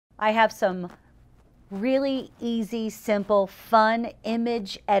I have some really easy, simple, fun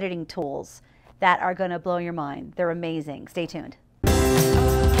image editing tools that are going to blow your mind. They're amazing. Stay tuned.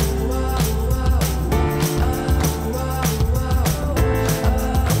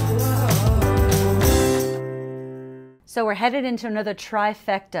 So we're headed into another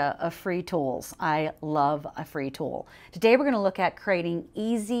trifecta of free tools. I love a free tool. Today we're going to look at creating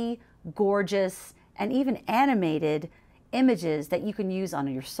easy, gorgeous, and even animated images that you can use on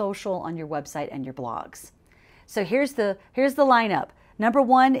your social, on your website, and your blogs. So here's the lineup. Number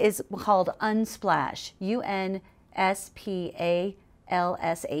one is called Unsplash, U-N-S-P-A-L-S-H,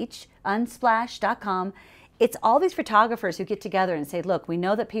 unsplash.com. It's all these photographers who get together and say, look, we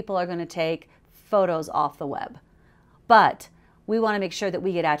know that people are going to take photos off the web, but we want to make sure that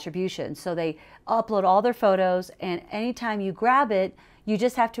we get attribution. So they upload all their photos, and anytime you grab it, you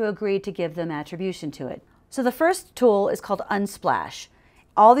just have to agree to give them attribution to it. So the first tool is called Unsplash.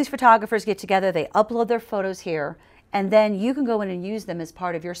 All these photographers get together, they upload their photos here, and then you can go in and use them as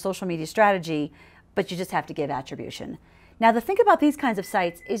part of your social media strategy, but you just have to give attribution. Now the thing about these kinds of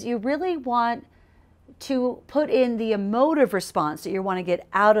sites is you really want to put in the emotive response that you want to get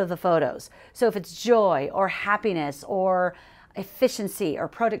out of the photos. So if it's joy or happiness or efficiency or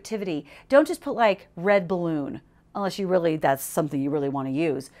productivity, don't just put like red balloon, unless you really, that's something you really want to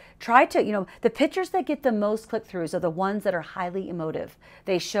use. Try to, the pictures that get the most click-throughs are the ones that are highly emotive.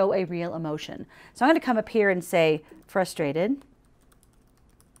 They show a real emotion. So I'm going to come up here and say frustrated.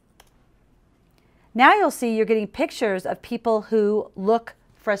 Now you'll see you're getting pictures of people who look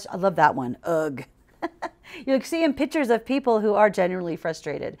frustrated. I love that one. Ugh. You'll see in pictures of people who are genuinely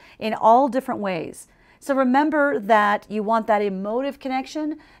frustrated in all different ways. So remember that you want that emotive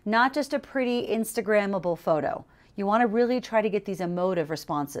connection, not just a pretty Instagrammable photo. You want to really try to get these emotive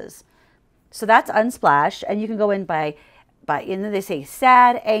responses. So that's Unsplash, and you can go in by they say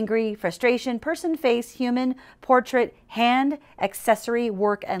sad, angry, frustration, person, face, human, portrait, hand, accessory,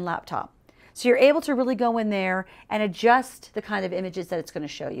 work, and laptop. So you're able to really go in there and adjust the kind of images that it's going to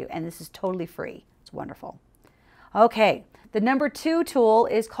show you, and this is totally free. It's wonderful. Okay, the number two tool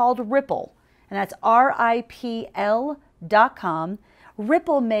is called Ripple, and that's RIPL.com.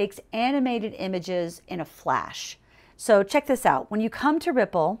 Ripple makes animated images in a flash. So check this out. When you come to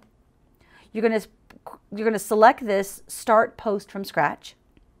Ripple, you're going to select this Start Post from Scratch.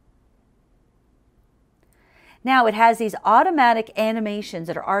 Now it has these automatic animations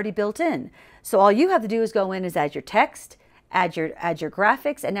that are already built in. So all you have to do is go in is add your text, add your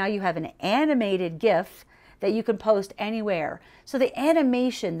graphics, and now you have an animated GIF that you can post anywhere. So the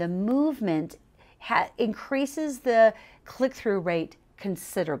animation, the movement increases the click-through rate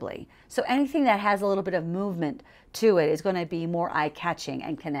considerably. So anything that has a little bit of movement to it is going to be more eye-catching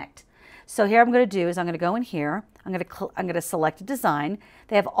and connect. So here I'm going to do is I'm going to go in here. I'm going to select a design.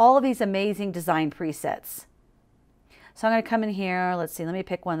 They have all of these amazing design presets. So I'm going to come in here. Let's see. Let me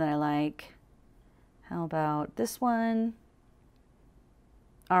pick one that I like. How about this one?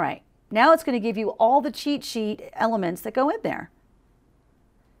 All right. Now it's going to give you all the cheat sheet elements that go in there.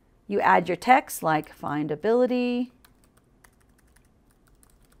 You add your text like Findability.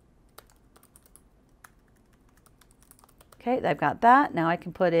 Okay, I've got that. Now I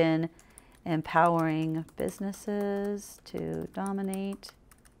can put in empowering businesses to dominate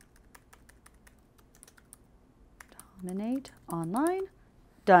online.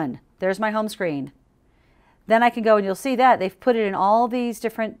 Done. There's my home screen. Then I can go and you'll see that they've put it in all these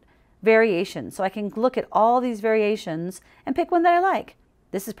different variations. So I can look at all these variations and pick one that I like.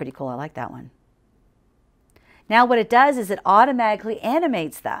 This is pretty cool. I like that one. Now what it does is it automatically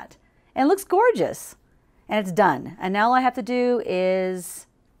animates that and it looks gorgeous, and it's done. And now all I have to do is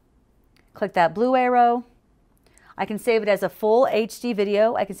click that blue arrow. I can save it as a full HD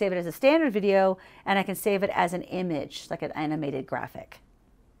video. I can save it as a standard video, and I can save it as an image, like an animated graphic.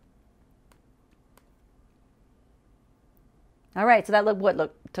 All right, so that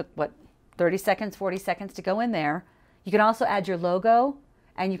took 30 seconds, 40 seconds to go in there. You can also add your logo,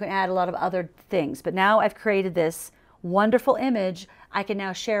 and you can add a lot of other things. But now I've created this wonderful image I can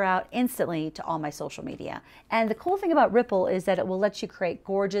now share out instantly to all my social media. And the cool thing about Ripple is that it will let you create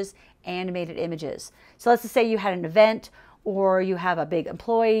gorgeous animated images. So let's just say you had an event or you have a big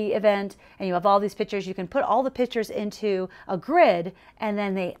employee event and you have all these pictures. You can put all the pictures into a grid, and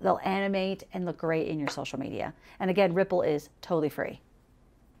then they'll animate and look great in your social media. And again, Ripple is totally free.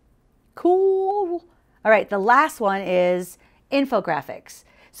 Cool. All right, the last one is infographics.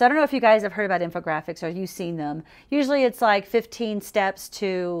 So I don't know if you guys have heard about infographics or you've seen them. Usually it's like 15 steps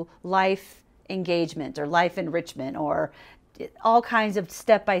to life engagement or life enrichment or all kinds of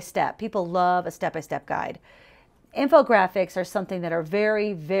step-by-step. People love a step-by-step guide. Infographics are something that are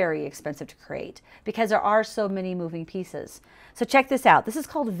very, very expensive to create because there are so many moving pieces. So check this out. This is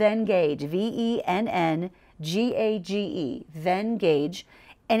called Venngage, Venngage, Venngage,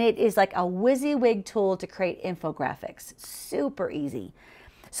 and it is like a WYSIWYG tool to create infographics. Super easy.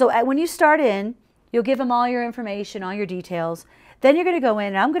 So when you start in, you'll give them all your information, all your details. Then you're going to go in,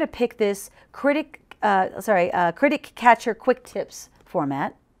 and I'm going to pick this Critic Catcher Quick Tips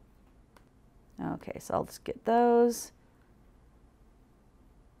format. Okay, so I'll just get those.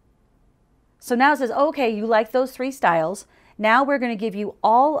 So now it says, okay, you like those 3 styles. Now we're going to give you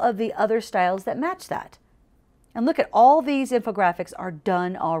all of the other styles that match that. And look at all these infographics are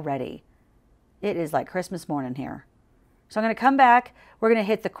done already. It is like Christmas morning here. So I'm going to come back. We're going to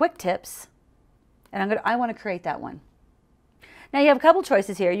hit the quick tips. And I want to create that one. Now you have a couple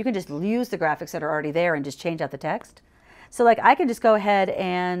choices here. You can just use the graphics that are already there and just change out the text. So like I can just go ahead,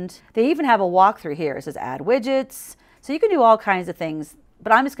 and they even have a walkthrough here. It says add widgets. So you can do all kinds of things,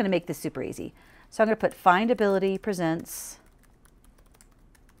 but I'm just going to make this super easy. So I'm going to put Findability presents ...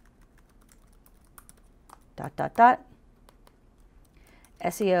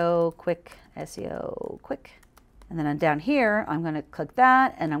 SEO quick, SEO quick. And then down here, I'm going to click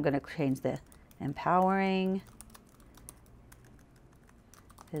that, and I'm going to change the empowering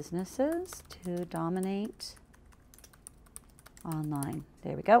businesses to dominate online.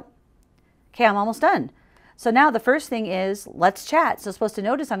 There we go. Okay, I'm almost done. So now the first thing is let's chat. So supposed to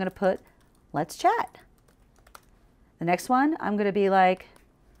notice I'm going to put let's chat. The next one, I'm going to be like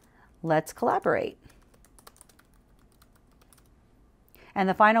let's collaborate. And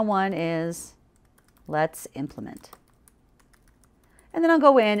the final one is let's implement. And then I'll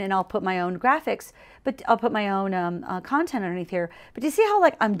go in and I'll put my own graphics, but I'll put my own content underneath here. But do you see how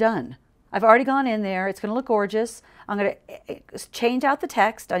like I'm done? I've already gone in there. It's going to look gorgeous. I'm going to change out the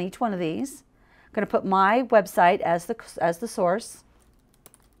text on each one of these. I'm going to put my website as the source.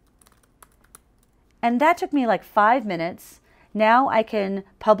 And that took me like 5 minutes. Now I can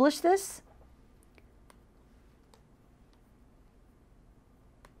publish this.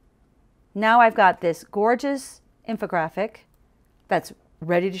 Now I've got this gorgeous infographic that's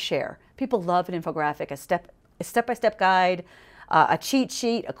ready to share. People love an infographic, a step-by-step guide, a cheat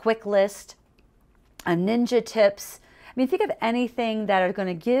sheet, a quick list, a ninja tips. I mean, think of anything that are going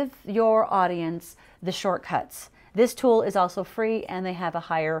to give your audience the shortcuts. This tool is also free, and they have a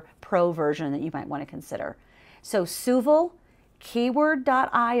higher pro version that you might want to consider. So Suval,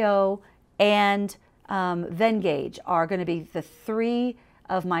 Keyword.io, and Venngage are going to be the 3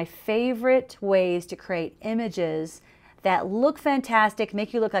 of my favorite ways to create images that look fantastic,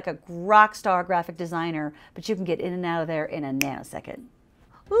 make you look like a rock star graphic designer, but you can get in and out of there in a nanosecond.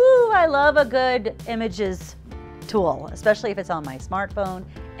 Ooh, I love a good images tool, especially if it's on my smartphone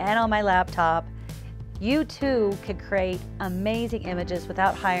and on my laptop. You too can create amazing images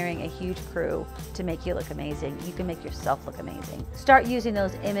without hiring a huge crew to make you look amazing. You can make yourself look amazing. Start using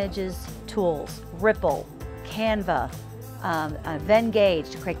those images tools, Ripple, Canva, Venngage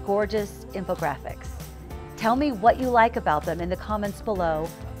to create gorgeous infographics. Tell me what you like about them in the comments below.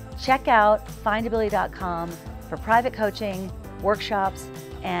 Check out findability.com for private coaching, workshops,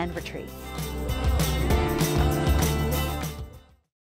 and retreats.